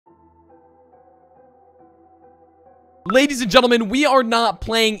Ladies and gentlemen, we are not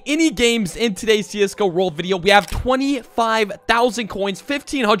playing any games in today's Csgoroll video. We have 25,000 coins,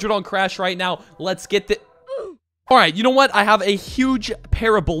 1,500 on Crash right now. Let's get the... Alright, you know what? I have a huge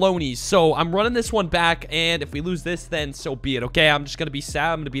pair of balonies, so I'm running this one back, and if we lose this, then so be it, okay? I'm just gonna be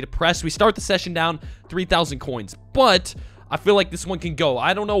sad. I'm gonna be depressed. We start the session down 3,000 coins, but I feel like this one can go.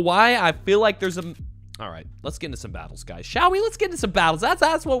 I don't know why. I feel like there's a... Alright, let's get into some battles, guys. Shall we? Let's get into some battles.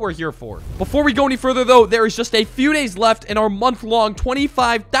 That's what we're here for. Before we go any further, though, there is just a few days left in our month-long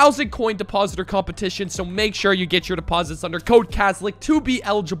 25,000 coin depositor competition, so make sure you get your deposits under code CASLIC to be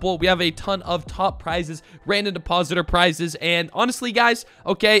eligible. We have a ton of top prizes, random depositor prizes, and honestly, guys,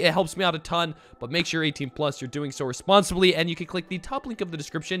 okay, it helps me out a ton, but make sure 18 plus, you're doing so responsibly, and you can click the top link of the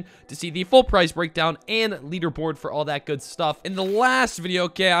description to see the full prize breakdown and leaderboard for all that good stuff. In the last video,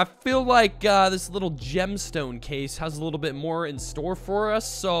 okay, I feel like this little gemstone case has a little bit more in store for us,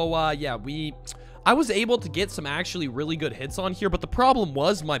 so yeah, I was able to get some actually really good hits on here, but the problem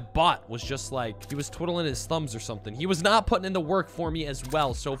was my bot was just like, he was twiddling his thumbs or something. He was not putting in the work for me as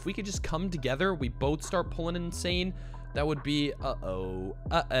well, so if we could just come together, we both start pulling insane, that would be,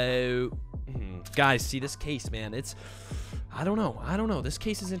 guys, see this case, man, it's... I don't know. This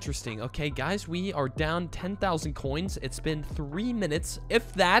case is interesting. Okay, guys, we are down 10,000 coins. It's been 3 minutes,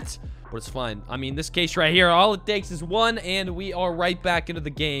 if that, but it's fine. I mean, this case right here, all it takes is one, and we are right back into the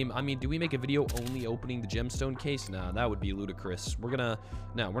game. I mean, do we make a video only opening the gemstone case? Nah, that would be ludicrous. We're gonna...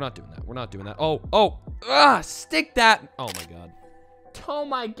 No, we're not doing that. We're not doing that. Stick that... Oh, my God. Oh,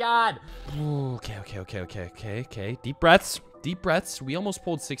 my God. Okay. Deep breaths. Deep breaths. We almost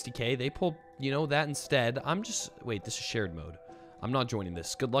pulled 60K. They pulled... You know, that instead, I'm just... Wait, this is shared mode. I'm not joining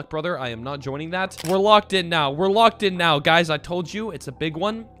this. Good luck, brother. I am not joining that. We're locked in now. We're locked in now. Guys, I told you, it's a big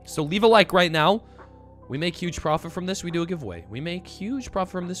one. So leave a like right now. We make huge profit from this. We do a giveaway. We make huge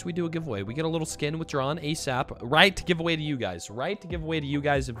profit from this. We do a giveaway. We get a little skin withdrawn ASAP. Right to give away to you guys. Right to give away to you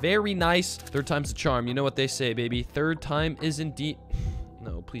guys. Very nice. Third time's a charm. You know what they say, baby. Third time is indeed...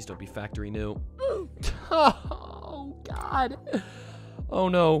 No, please don't be factory new. Oh, God. Oh,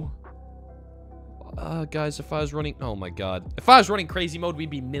 no. Guys, if I was running... Oh, my God. If I was running crazy mode, we'd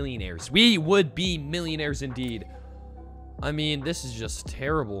be millionaires. We would be millionaires indeed. I mean, this is just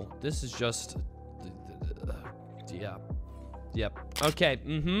terrible. This is just... Yeah. Yep.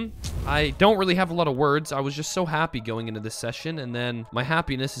 Okay. I don't really have a lot of words. I was just so happy going into this session, and then my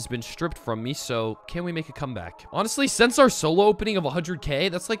happiness has been stripped from me, so can we make a comeback? Honestly, since our solo opening of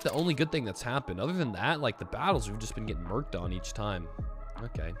 100K, that's like the only good thing that's happened. Other than that, like the battles, we've just been getting murked on each time.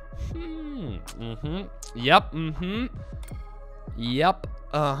 Okay. Yep. Yep.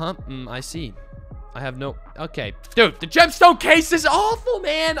 I see. I have no... Okay. Dude, the gemstone case is awful,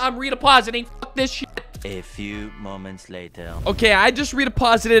 man. I'm redepositing. Fuck this shit. A few moments later. Okay, I just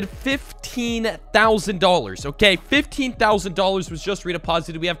redeposited $15,000. Okay, $15,000 was just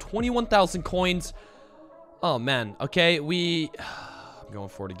redeposited. We have 21,000 coins. Oh, man. Okay, going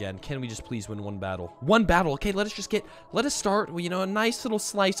for it again. Can we just please win one battle? One battle. Okay, let us start, you know, a nice little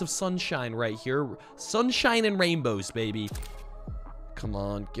slice of sunshine right here. Sunshine and rainbows, baby. Come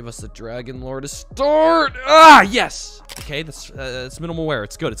on, give us the Dragon Lord to start. Ah, yes. Okay, that's minimal wear.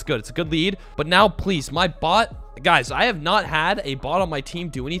 It's good. It's good. It's a good lead. But now, please, my bot, guys, I have not had a bot on my team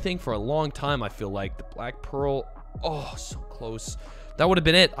do anything for a long time. I feel like the Black Pearl. Oh, so close. That would have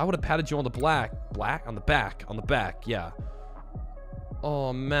been it. I would have patted you on the on the back. Yeah.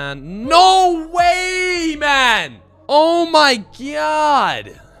 Oh, man. No way, man. Oh, my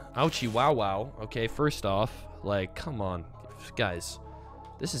God. Ouchie, wow. Okay, first off, like, come on. Guys,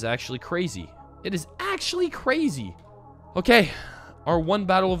 this is actually crazy. It is actually crazy. Okay, our one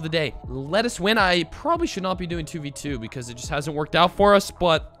battle of the day. Let us win. I probably should not be doing 2v2 because it just hasn't worked out for us.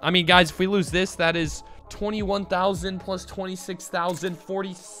 But, I mean, guys, if we lose this, that is 21,000 plus 26,000,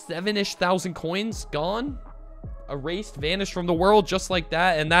 47-ish thousand coins gone. Erased, vanished from the world just like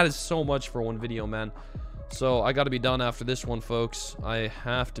that, and that is so much for one video, man. So I gotta be done after this one, folks. I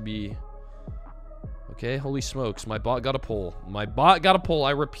have to be... Okay, holy smokes, my bot got a pull.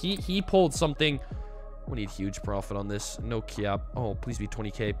 I repeat, he pulled something. We need huge profit on this. No cap. Oh, please be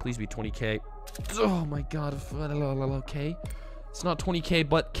 20K. Please be 20K. Oh my God. Okay, it's not 20K,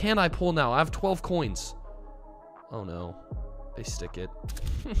 but can I pull now? I have 12 coins. Oh no. They stick it.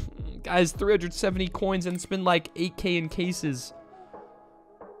 Guys, 370 coins, and it's been like 8K in cases.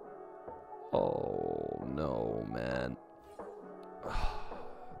 Oh, no, man.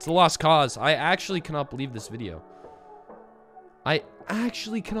 It's a lost cause. I actually cannot believe this video.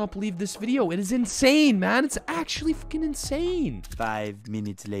 It is insane, man. It's actually fucking insane. 5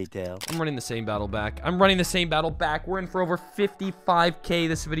 minutes later. I'm running the same battle back. We're in for over 55K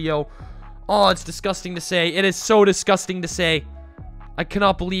this video. Oh, it's disgusting to say. It is so disgusting to say. I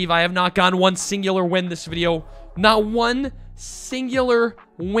cannot believe I have not gotten one singular win this video. Not one singular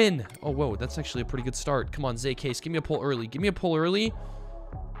win. Oh, whoa. That's actually a pretty good start. Come on, Zay Case. Give me a pull early. Give me a pull early.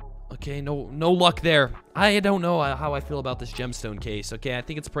 Okay, no luck there. I don't know how I feel about this gemstone case. Okay, I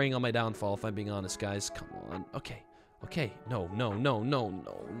think it's preying on my downfall, if I'm being honest, guys. Come on. Okay. Okay. No.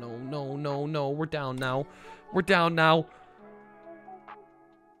 We're down now. We're down now.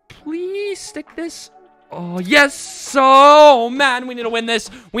 Please stick this. Oh, yes. Oh, man. We need to win this.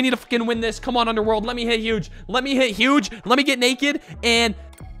 We need to fucking win this. Come on, Underworld. Let me hit huge. Let me hit huge. Let me get naked. And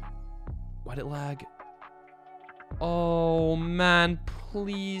why'd it lag? Oh, man.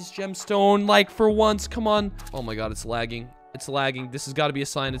 Please, gemstone. Like, for once. Come on. Oh, my God. It's lagging. It's lagging. This has got to be a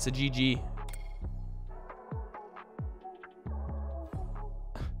sign. It's a GG.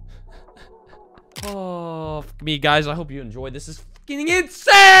 Oh, fuck me, guys. I hope you enjoyed. This is fucking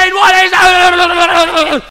insane. What is